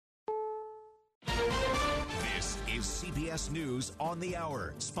is CBS News on the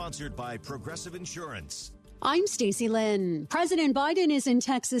Hour, sponsored by Progressive Insurance. I'm Stacey Lynn. President Biden is in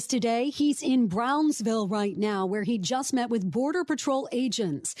Texas today. He's in Brownsville right now, where he just met with Border Patrol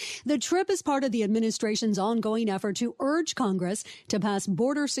agents. The trip is part of the administration's ongoing effort to urge Congress to pass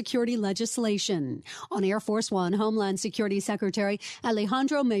border security legislation. On Air Force One, Homeland Security Secretary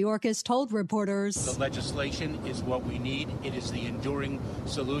Alejandro Mayorkas told reporters, the legislation is what we need. It is the enduring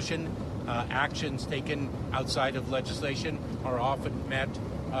solution. Actions taken outside of legislation are often met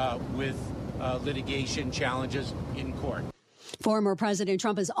with litigation challenges in court. Former President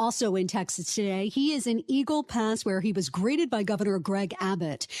Trump is also in Texas today. He is in Eagle Pass, where he was greeted by Governor Greg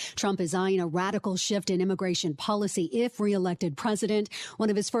Abbott. Trump is eyeing a radical shift in immigration policy if reelected president. One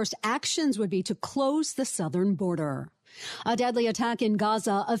of his first actions would be to close the southern border. A deadly attack in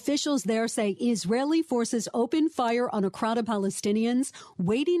Gaza. Officials there say Israeli forces opened fire on a crowd of Palestinians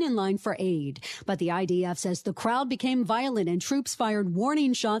waiting in line for aid. But the IDF says the crowd became violent and troops fired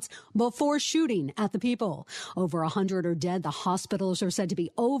warning shots before shooting at the people. Over 100 are dead. The hospitals are said to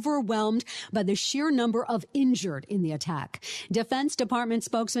be overwhelmed by the sheer number of injured in the attack. Defense Department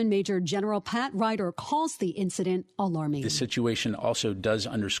spokesman Major General Pat Ryder calls the incident alarming. The situation also does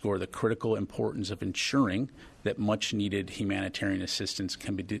underscore the critical importance of ensuring that much-needed humanitarian assistance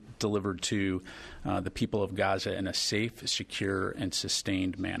can be delivered to the people of Gaza in a safe, secure, and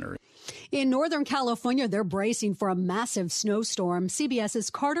sustained manner. In Northern California, they're bracing for a massive snowstorm.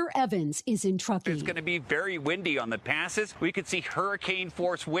 CBS's Carter Evans is in Truckee. It's going to be very windy on the passes. We could see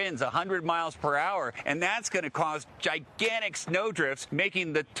hurricane-force winds, 100 miles per hour, and that's going to cause gigantic snowdrifts,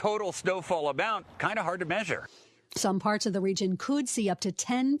 making the total snowfall amount kind of hard to measure. Some parts of the region could see up to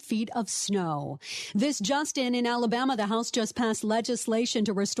 10 feet of snow. This just in Alabama, the House just passed legislation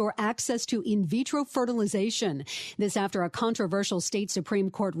to restore access to in vitro fertilization. This after a controversial state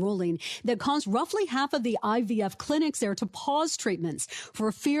Supreme Court ruling that caused roughly half of the IVF clinics there to pause treatments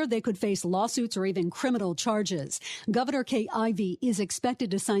for fear they could face lawsuits or even criminal charges. Governor Kay Ivey is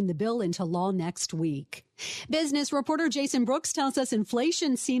expected to sign the bill into law next week. Business reporter Jason Brooks tells us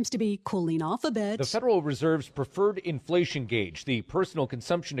inflation seems to be cooling off a bit. The Federal Reserve's preferred inflation gauge, the Personal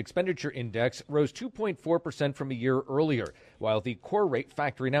Consumption Expenditure Index, rose 2.4% from a year earlier, while the core rate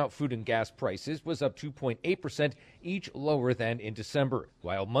factoring out food and gas prices was up 2.8%, each lower than in December.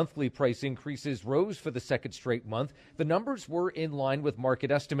 While monthly price increases rose for the second straight month, the numbers were in line with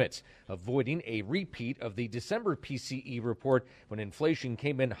market estimates, avoiding a repeat of the December PCE report when inflation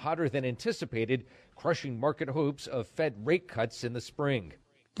came in hotter than anticipated, crushing market hopes of Fed rate cuts in the spring.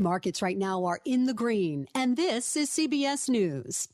 Markets right now are in the green, and this is CBS News.